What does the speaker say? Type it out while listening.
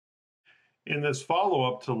In this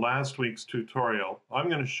follow-up to last week's tutorial, I'm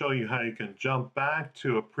going to show you how you can jump back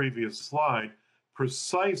to a previous slide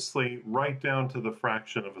precisely right down to the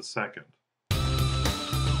fraction of a second.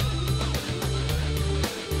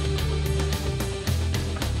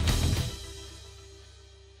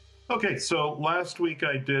 Okay, so last week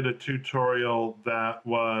I did a tutorial that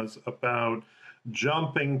was about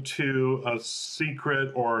jumping to a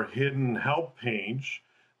secret or hidden help page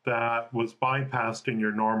that was bypassed in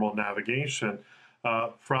your normal navigation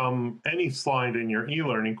from any slide in your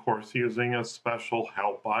e-learning course using a special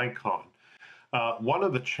help icon. One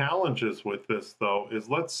of the challenges with this, though, is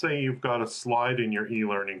let's say you've got a slide in your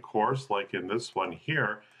e-learning course, like in this one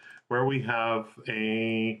here, where we have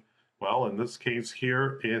well, in this case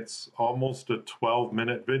here, it's almost a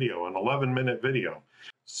 12-minute video, an 11-minute video.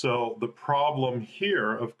 So the problem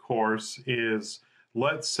here, of course, is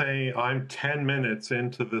let's say I'm 10 minutes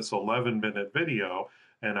into this 11-minute video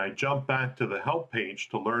and I jump back to the help page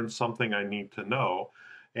to learn something I need to know.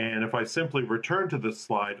 And if I simply return to this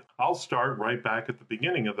slide, I'll start right back at the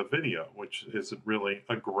beginning of the video, which isn't really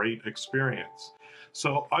a great experience.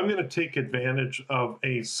 So I'm going to take advantage of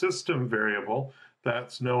a system variable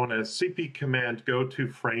that's known as CP command go to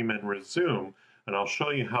frame and resume, and I'll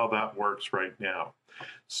show you how that works right now.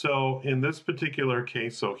 So in this particular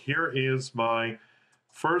case, so here is my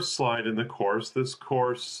first slide in the course. This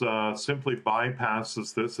course simply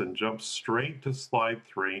bypasses this and jumps straight to slide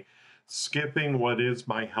 3, skipping what is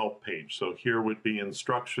my help page. So here would be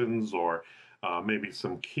instructions or maybe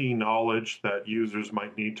some key knowledge that users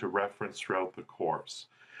might need to reference throughout the course.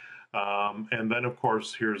 And then, of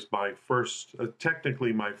course, here's my first,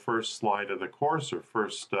 technically my first slide of the course or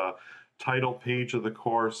first title page of the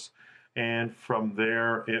course. And from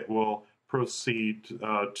there, it will proceed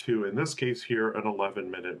to, in this case here, an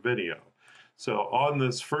 11-minute video. So on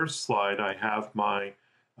this first slide, I have my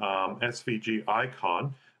SVG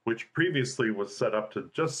icon, which previously was set up to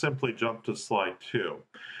just simply jump to slide 2.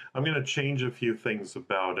 I'm going to change a few things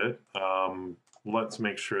about it. Let's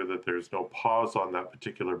make sure that there's no pause on that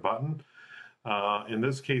particular button. In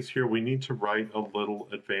this case here, we need to write a little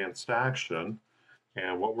advanced action.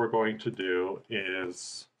 And what we're going to do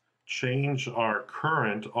is change our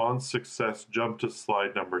current on success jump to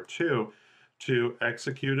slide number 2 to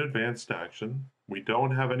execute advanced action. We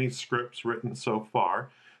don't have any scripts written so far.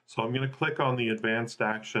 So I'm going to click on the advanced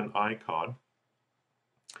action icon.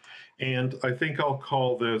 And I think I'll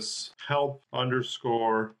call this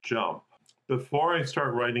help_jump. Before I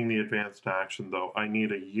start writing the advanced action, though, I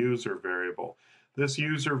need a user variable. This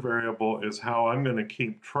user variable is how I'm going to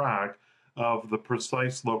keep track of the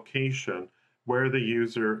precise location where the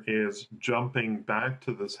user is jumping back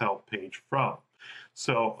to this help page from.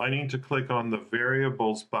 So I need to click on the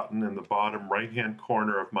variables button in the bottom right-hand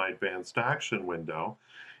corner of my advanced action window.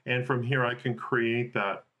 And from here, I can create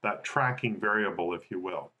that tracking variable, if you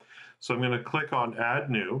will. So I'm going to click on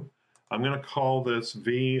add new. I'm going to call this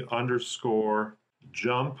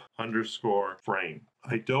v_jump_frame.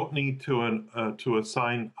 I don't need to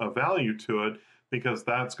assign a value to it because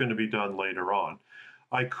that's going to be done later on.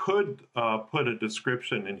 I could put a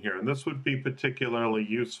description in here, and this would be particularly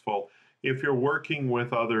useful if you're working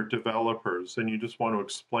with other developers and you just want to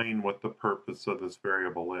explain what the purpose of this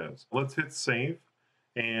variable is. Let's hit save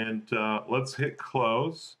and let's hit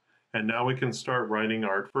close, and now we can start writing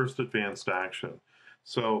our first advanced action.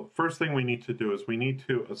 So first thing we need to do is we need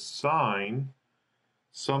to assign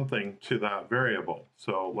something to that variable.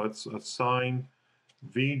 So let's assign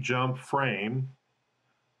vJumpFrame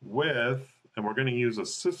with, and we're going to use a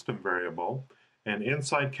system variable, and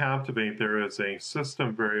inside Captivate there is a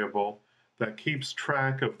system variable that keeps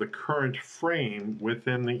track of the current frame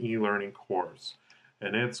within the e-learning course,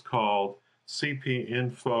 and it's called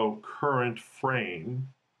cpInfoCurrentFrame.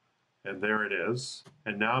 And there it is.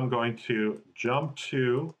 And now I'm going to jump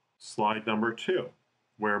to slide number 2,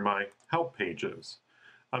 where my help page is.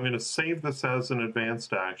 I'm going to save this as an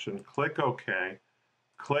advanced action, click OK,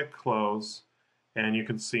 click close, and you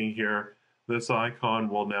can see here this icon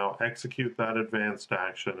will now execute that advanced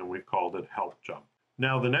action, and we've called it help jump.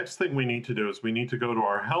 Now the next thing we need to do is we need to go to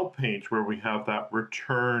our help page where we have that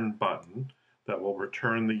return button that will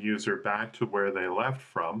return the user back to where they left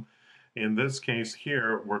from. In this case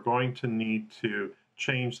here, we're going to need to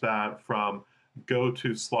change that from go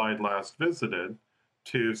to slide last visited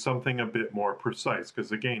to something a bit more precise.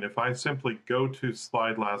 Because again, if I simply go to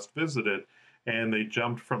slide last visited and they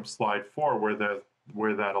jumped from slide 4 where that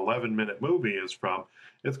 11-minute movie is from,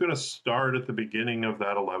 it's going to start at the beginning of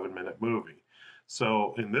that 11-minute movie.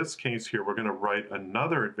 So in this case here, we're going to write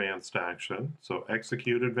another advanced action. So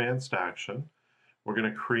execute advanced action. We're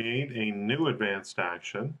going to create a new advanced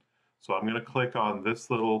action. So I'm going to click on this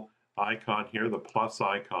little icon here, the plus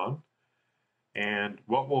icon. And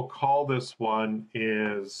what we'll call this one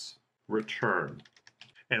is return.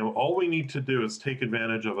 And all we need to do is take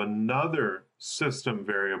advantage of another system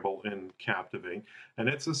variable in Captivate. And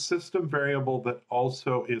it's a system variable that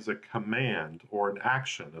also is a command or an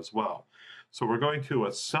action as well. So we're going to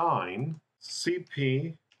assign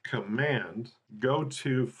CP command go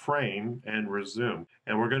to frame and resume.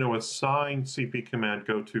 And we're going to assign CP command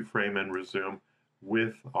go to frame and resume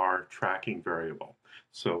with our tracking variable.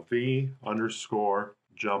 So v underscore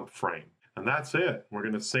jump frame. And that's it. We're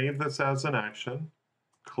going to save this as an action.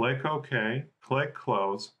 Click OK, click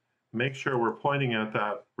close, make sure we're pointing at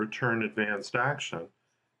that return advanced action,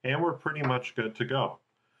 and we're pretty much good to go.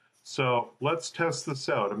 So let's test this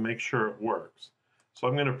out and make sure it works. So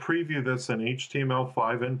I'm going to preview this in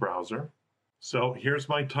HTML5 in browser. So here's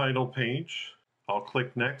my title page. I'll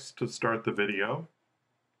click next to start the video.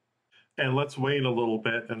 And let's wait a little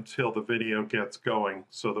bit until the video gets going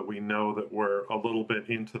so that we know that we're a little bit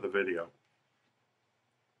into the video.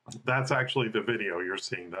 That's actually the video you're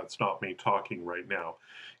seeing. That's not me talking right now.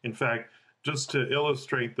 In fact, just to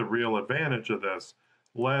illustrate the real advantage of this,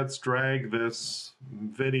 let's drag this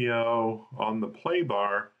video on the play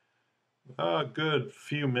bar a good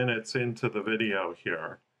few minutes into the video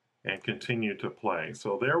here and continue to play.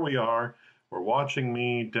 So there we are. We're watching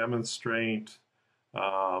me demonstrate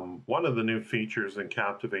one of the new features in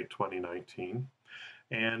Captivate 2019.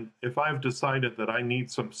 And if I've decided that I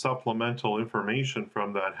need some supplemental information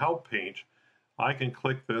from that help page, I can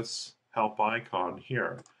click this help icon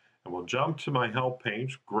here. And we'll jump to my help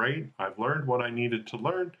page. Great, I've learned what I needed to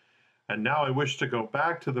learn. And now I wish to go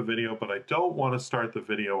back to the video, but I don't want to start the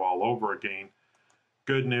video all over again.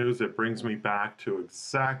 Good news, it brings me back to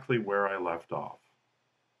exactly where I left off.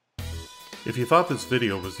 If you thought this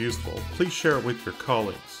video was useful, please share it with your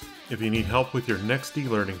colleagues. If you need help with your next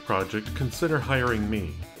e-learning project, consider hiring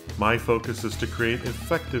me. My focus is to create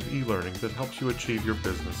effective e-learning that helps you achieve your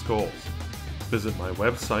business goals. Visit my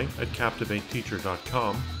website at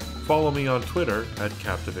CaptivateTeacher.com, follow me on Twitter at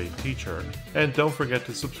CaptivateTeacher, and don't forget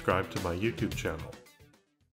to subscribe to my YouTube channel.